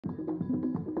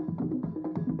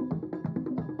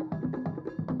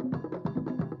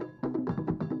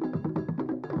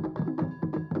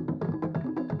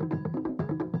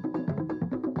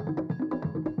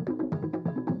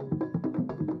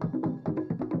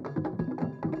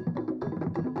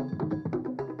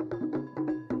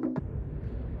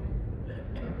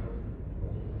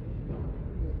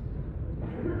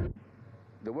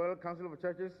World Council of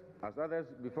Churches, as others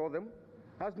before them,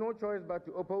 has no choice but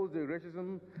to oppose the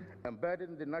racism embedded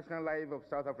in the national life of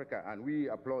South Africa, and we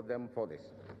applaud them for this.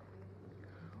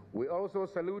 We also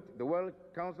salute the World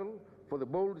Council for the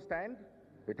bold stand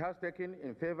it has taken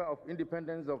in favor of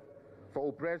independence for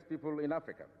oppressed people in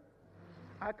Africa.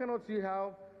 I cannot see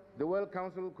how the World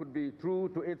Council could be true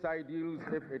to its ideals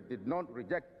if it did not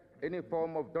reject any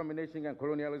form of domination and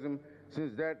colonialism,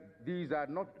 since these are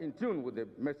not in tune with the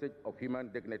message of human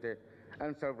dignity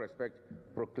and self-respect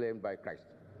proclaimed by Christ.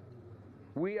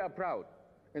 We are proud,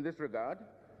 in this regard,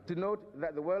 to note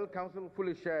that the World Council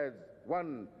fully shares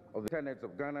one of the tenets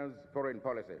of Ghana's foreign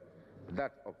policy,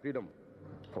 that of freedom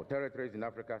for territories in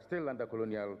Africa still under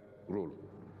colonial rule.